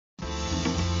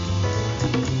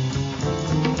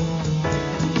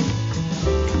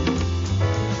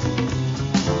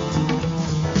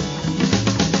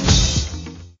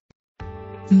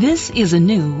This is a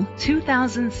new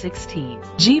 2016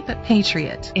 Jeep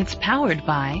Patriot. It's powered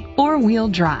by four-wheel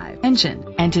drive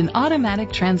engine and an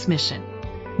automatic transmission.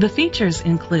 The features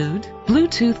include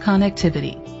Bluetooth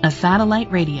connectivity, a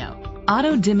satellite radio,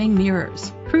 auto-dimming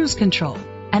mirrors, cruise control,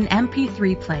 an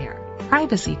MP3 player,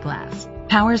 privacy glass,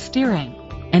 power steering,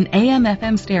 an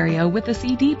AM/FM stereo with a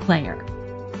CD player.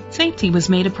 Safety was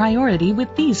made a priority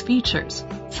with these features: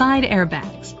 side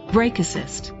airbags, brake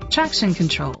assist, traction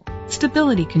control,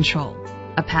 stability control,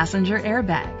 a passenger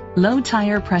airbag, low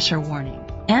tire pressure warning,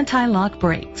 anti-lock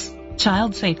brakes,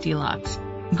 child safety locks.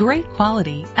 Great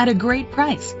quality at a great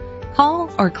price.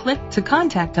 Call or click to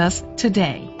contact us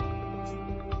today.